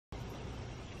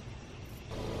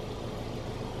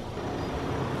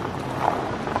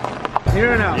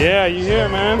Here now. Yeah, you here,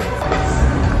 man.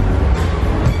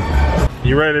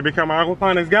 You ready to become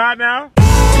Aquaponics God now?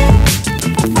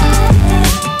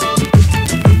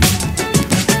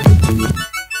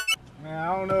 Man,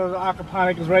 I don't know if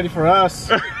Aquaponic is ready for us.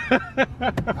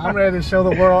 I'm ready to show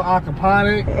the world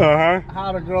Aquaponic,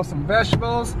 how to grow some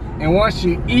vegetables. And once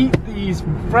you eat these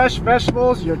fresh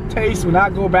vegetables, your taste will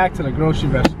not go back to the grocery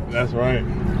vegetables. That's right.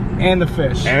 And the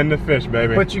fish. And the fish,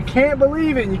 baby. But you can't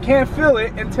believe it and you can't feel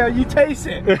it until you taste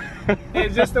it.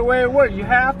 It's just the way it works. You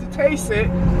have to taste it,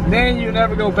 then you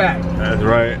never go back. That's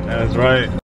right, that's right.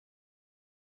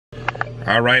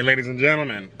 All right, ladies and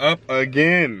gentlemen, up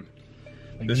again.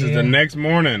 This is the next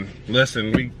morning.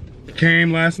 Listen, we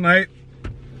came last night,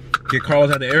 get Carlos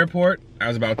at the airport. It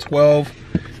was about 12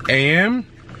 a.m.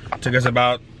 Took us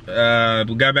about,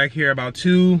 we got back here about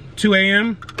 2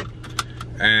 a.m.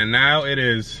 And now it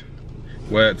is,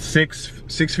 what,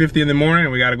 6:50 in the morning,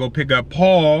 and we gotta go pick up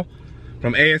Paul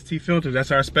from AST Filters. That's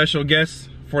our special guest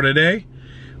for today.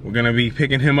 We're gonna be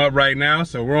picking him up right now,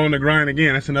 so we're on the grind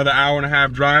again. That's another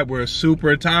hour-and-a-half drive. We're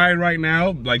super tired right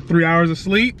now, like 3 hours of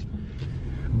sleep.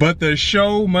 But the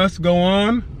show must go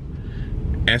on,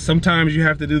 and sometimes you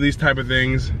have to do these type of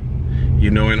things, you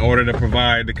know, in order to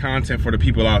provide the content for the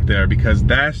people out there, because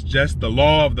that's just the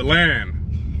law of the land.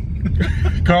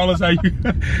 Carlos, how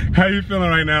you feeling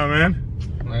right now, man?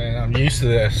 Man, I'm used to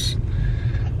this.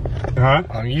 Huh?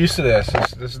 I'm used to this.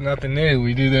 This is nothing new.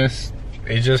 We do this.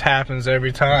 It just happens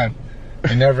every time.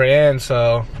 It never ends,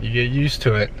 so you get used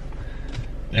to it.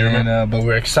 And but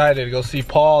we're excited to go see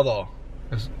Paul, though.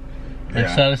 We're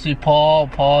excited to see Paul.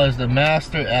 Paul is the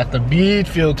master at the Bead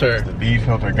filter. The Bead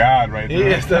filter God right there. He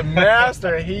is the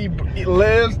master. He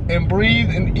lives and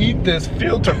breathes and eats this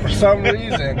filter for some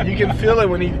reason. You can feel it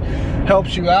when he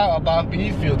helps you out about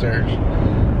Bead filters.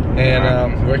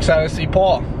 And we're excited to see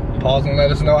Paul. Paul's gonna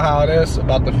let us know how it is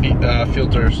about the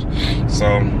filters.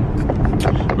 So,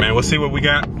 man, we'll see what we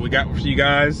got for you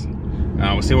guys.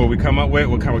 We'll see what we come up with,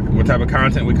 what type of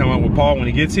content we come up with Paul when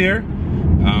he gets here.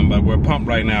 But we're pumped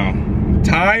right now.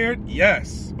 Tired,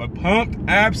 yes, but pumped,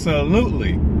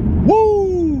 absolutely.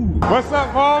 Woo! What's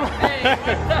up, Paul? Hey, what's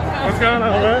up? What's going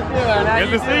on, man? Yeah,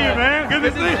 good to see you, man. Good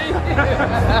to see you.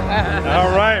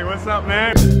 All right, what's up,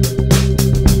 man?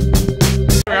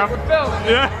 Hey, we're filming.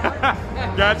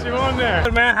 Yeah, got you on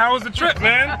there. Man, how was the trip,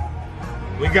 man?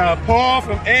 We got Paul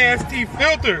from AST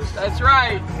Filters. That's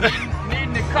right.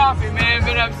 Needing the coffee, man.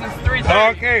 Been up since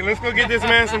 3:30. Okay, let's go get this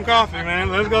man some coffee,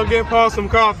 man. Let's go get Paul some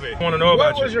coffee. I want to know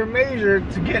about you. What was your major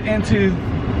to get into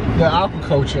the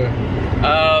aquaculture?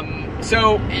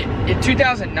 So in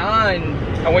 2009,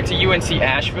 I went to UNC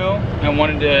Asheville. I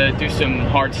wanted to do some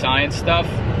hard science stuff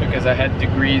because I had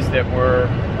degrees that weren't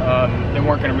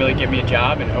going to really get me a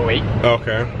job in 08.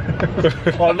 Okay.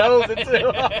 Well, knows it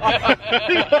too.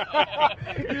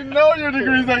 You know your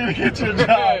degree's not gonna get you a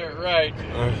job. Right.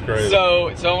 That's crazy. So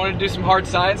I wanted to do some hard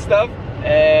science stuff,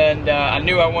 and I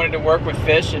knew I wanted to work with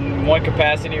fish in one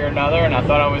capacity or another, and I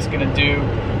thought I was gonna do.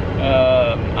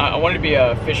 I wanted to be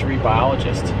a fishery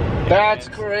biologist. That's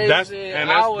crazy.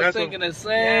 I was thinking the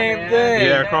same thing.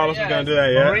 Yeah, Carlos was gonna do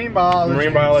that. Yeah. Marine biologist.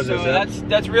 Marine biologist. So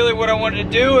that's really what I wanted to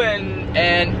do,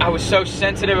 and I was so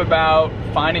sensitive about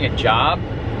finding a job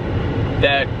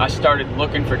that I started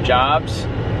looking for jobs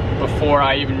before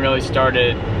I even really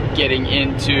started getting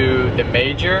into the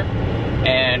major.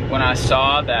 And when I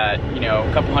saw that, you know,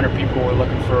 a couple hundred people were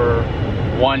looking for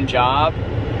one job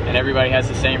and everybody has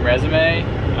the same resume,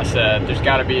 I said, there's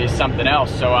gotta be something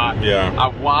else. So I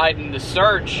widened the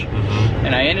search,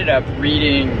 and I ended up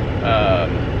reading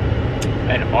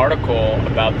an article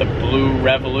about the Blue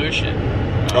Revolution.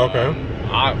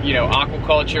 You know,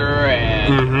 aquaculture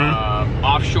and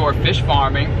offshore fish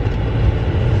farming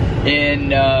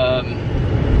in a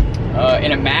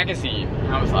magazine.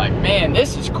 And I was like, man,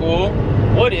 this is cool.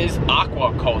 What is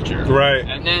aquaculture? Right.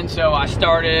 And then so I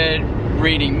started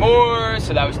reading more.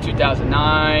 So that was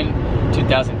 2009,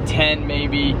 2010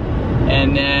 maybe.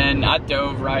 And then I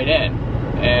dove right in.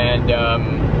 And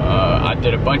I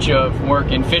did a bunch of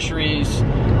work in fisheries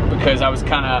because I was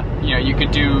kind of, you know, you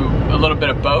could do a little bit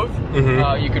of both.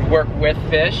 You could work with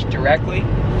fish directly.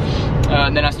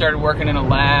 And then I started working in a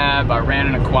lab. I ran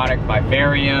an aquatic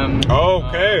vivarium.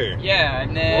 Okay. Yeah,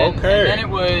 and then it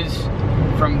was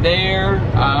from there.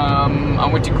 I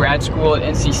went to grad school at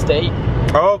NC State.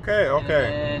 Okay.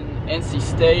 And NC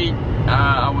State,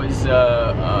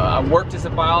 I worked as a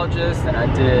biologist, and I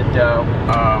did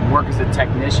work as a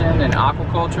technician in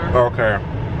aquaculture. Okay.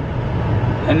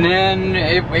 And then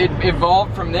it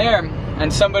evolved from there.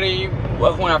 And somebody,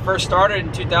 when I first started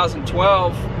in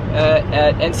 2012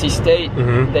 at NC State,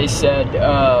 they said,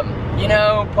 you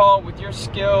know, Paul, with your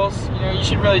skills, you know, you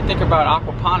should really think about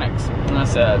aquaponics. And I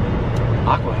said,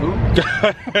 aqua who?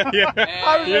 Yeah.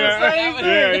 What is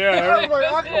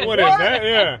that?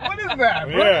 Yeah. What is that?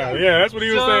 Yeah, that's what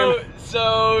he was saying.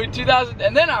 So 2000,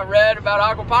 and then I read about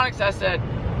aquaponics. I said,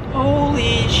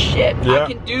 holy shit, I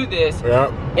can do this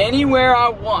anywhere I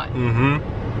want.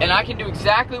 And I can do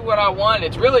exactly what I want.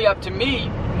 It's really up to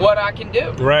me what I can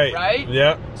do. Right?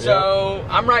 Yeah. So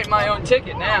I'm writing my own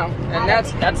ticket now, and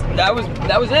that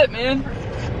was it, man.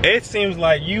 It seems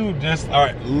like you just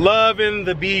are loving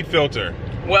the bead filter.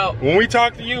 Well, when we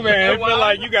talk to you, man, I feel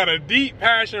like you got a deep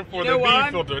passion for the bead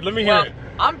filter. Let me hear it.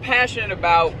 I'm passionate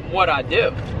about what I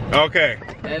do. Okay.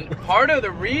 And part of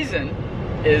the reason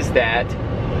is that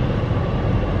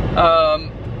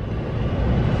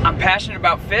I'm passionate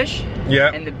about fish.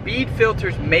 Yeah. And the bead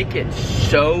filters make it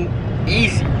so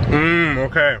easy.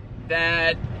 Okay.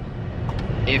 That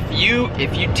if you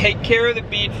take care of the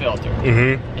bead filter,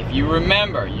 if you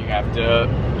remember, you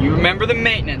remember the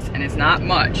maintenance, and it's not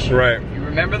much. Right. If you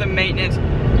remember the maintenance,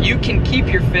 you can keep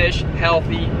your fish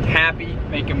healthy, happy,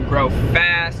 make them grow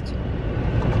fast.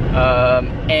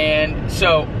 And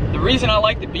so the reason I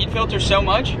like the bead filter so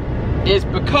much is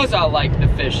because I like the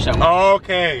fish so much.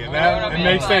 Okay, that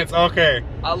makes sense. Okay.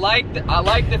 I like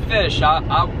the fish.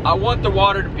 I want the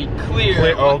water to be clear.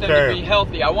 I want them to be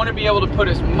healthy. I want to be able to put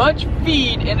as much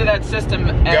feed into that system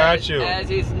as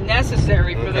is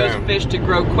necessary for those fish to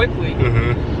grow quickly.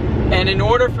 And in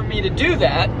order for me to do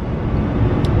that,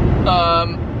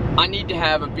 I need to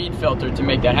have a bead filter to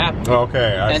make that happen.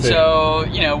 Okay, I see. So,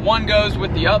 you know, one goes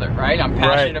with the other, right? I'm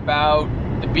passionate about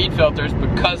the bead filters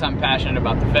because I'm passionate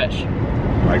about the fish.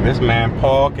 Like this man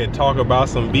Paul can talk about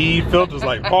some bead filters.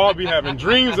 Like Paul be having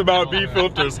dreams about bead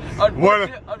filters.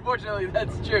 Unfortunately,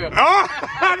 that's true. Oh,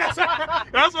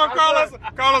 that's what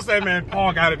Carlos said, man.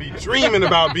 Paul gotta be dreaming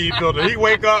about bead filter. He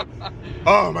wake up,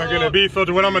 oh my goodness, bead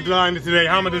filter. What I'm gonna design it today?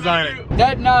 How I'm gonna design it?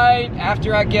 That night,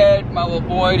 after I get my little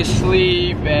boy to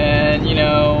sleep, and you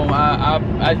know,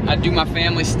 I do my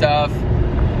family stuff,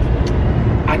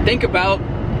 I think about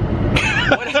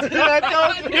what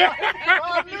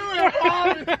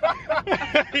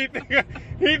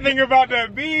he think about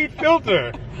that bead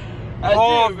filter.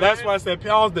 Paul, that's why I said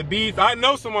Paul's the bead. I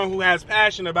know someone who has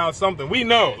passion about something. We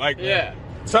know, like,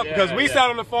 because we sat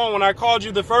on the phone when I called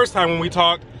you the first time when we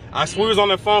talked. We was on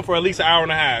the phone for at least an hour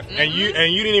and a half, and you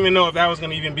didn't even know if that was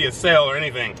gonna even be a sale or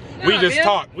anything. We just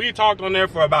talked. We talked on there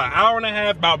for about an hour and a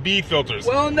half about bead filters.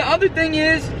 Well, and the other thing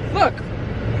is, look,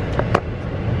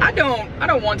 I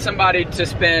don't want somebody to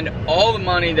spend all the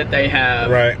money that they have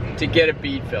to get a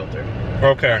bead filter.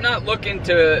 Okay. I'm not looking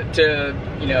to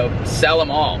you know, sell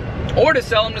them all, or to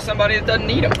sell them to somebody that doesn't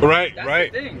need them. Right. That's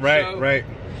Right. the thing. Right.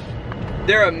 So,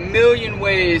 there are a million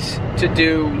ways to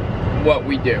do what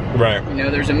we do. Right. You know,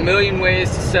 there's a million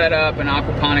ways to set up an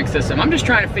aquaponic system. I'm just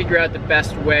trying to figure out the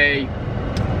best way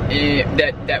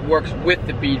that works with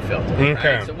the bead filter.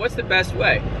 Okay. Right? So what's the best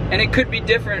way? And it could be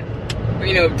different,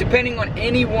 you know, depending on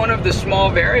any one of the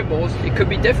small variables, it could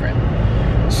be different.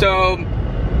 So,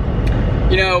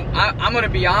 you know, I'm gonna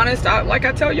be honest, like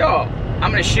I tell y'all,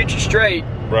 I'm gonna shoot you straight.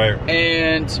 Right.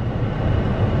 And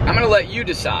I'm gonna let you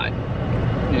decide.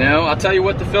 You know, I'll tell you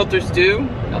what the filters do,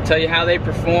 I'll tell you how they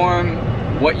perform,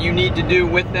 what you need to do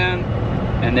with them,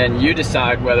 and then you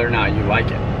decide whether or not you like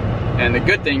it. And the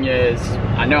good thing is,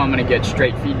 I know I'm gonna get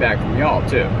straight feedback from y'all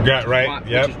too. Yeah, right,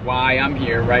 Which is why I'm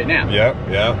here right now. Yep.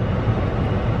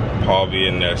 Paul be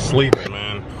in there sleeping,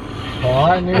 man. Oh,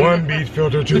 I knew. 1 bead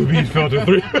filter, 2 bead filter,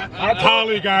 3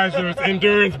 polygeysers,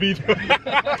 endurance bead filter.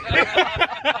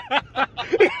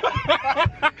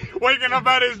 Waking up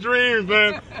out his dreams,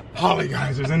 man.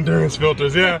 Polygeysers, endurance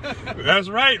filters, yeah. That's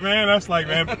right, man. That's like,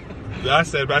 man.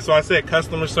 That's why I said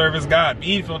customer service God,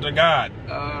 bead filter God.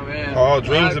 Oh man. Paul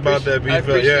dreams about that bead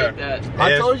filter, that.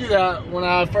 I told you that when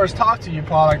I first talked to you,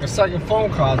 Paul, like the second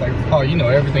phone call, I was like, Paul, you know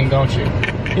everything, don't you?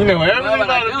 You know everything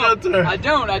about the filter. I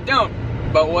don't.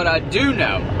 But what I do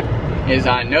know is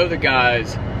I know the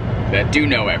guys that do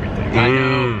know everything. I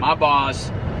know my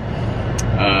boss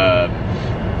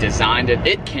designed it.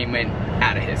 It came in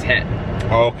out of his head.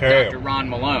 Okay. Dr. Ron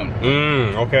Malone.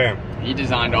 Okay. He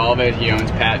designed all of it. He owns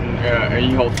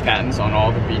he holds patents on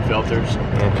all the bead filters.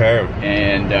 Okay.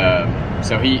 And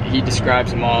so he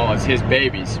describes them all as his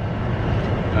babies.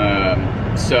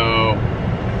 So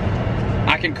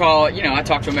I can call, you know, I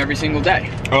talk to him every single day.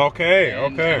 Okay.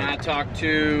 And I talk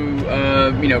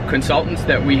to, you know, consultants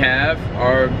that we have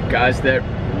are guys that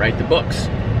write the books.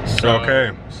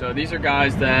 So, So these are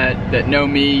guys that know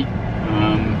me,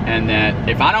 and that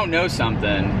if I don't know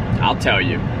something, I'll tell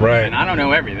you. Right. And I don't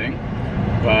know everything,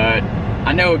 but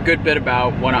I know a good bit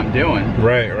about what I'm doing.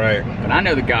 Right. But I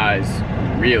know the guys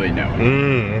really know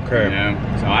it. Okay. You know?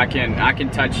 So I can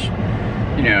touch,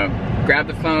 you know, grab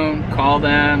the phone, call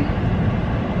them,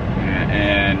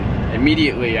 and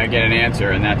immediately I get an answer,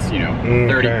 and that's, you know,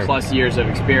 30 plus years of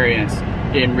experience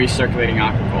in recirculating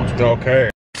aquaculture. Okay.